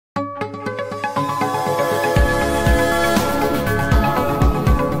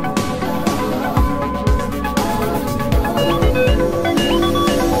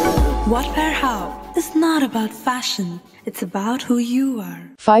what, where, how is not about fashion. It's about who you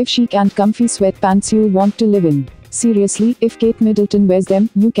are. 5 chic and comfy sweatpants you'll want to live in. Seriously, if Kate Middleton wears them,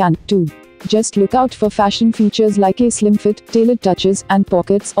 you can, too. Just look out for fashion features like a slim fit, tailored touches, and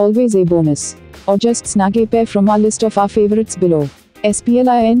pockets, always a bonus. Or just snag a pair from our list of our favorites below.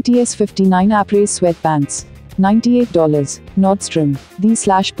 SPLINTS 59 Après Sweatpants. $98. Nordstrom. These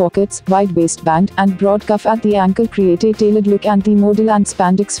slash pockets, wide waistband, and broad cuff at the ankle create a tailored look, and the modal and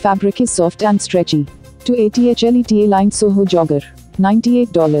spandex fabric is soft and stretchy. To ATHLETA line Soho jogger.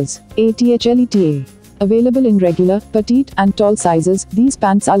 $98. ATHLETA. Available in regular, petite, and tall sizes, these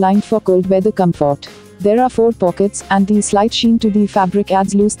pants are lined for cold weather comfort. There are 4 pockets, and the slight sheen to the fabric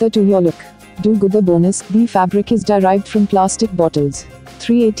adds lustre to your look. Do good the bonus, the fabric is derived from plastic bottles.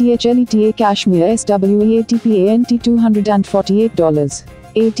 3 ATHLETA Cashmere SWEATPANT $248.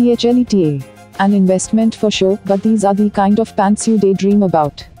 ATHLETA. An investment for sure, but these are the kind of pants you daydream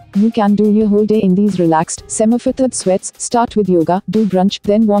about. You can do your whole day in these relaxed, semi-fitted sweats, start with yoga, do brunch,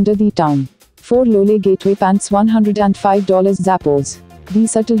 then wander the town. 4 Lole Gateway Pants $105 Zappos. The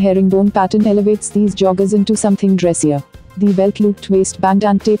subtle herringbone pattern elevates these joggers into something dressier. The belt-looped waistband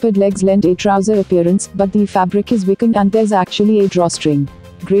and tapered legs lend a trouser appearance, but the fabric is wicked and there's actually a drawstring.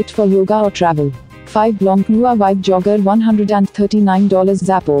 Great for yoga or travel. 5 Blanc Noir White Jogger $139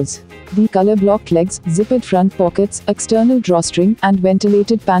 Zappos. The color-blocked legs, zippered front pockets, external drawstring, and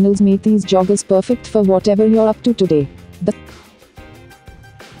ventilated panels make these joggers perfect for whatever you're up to today. The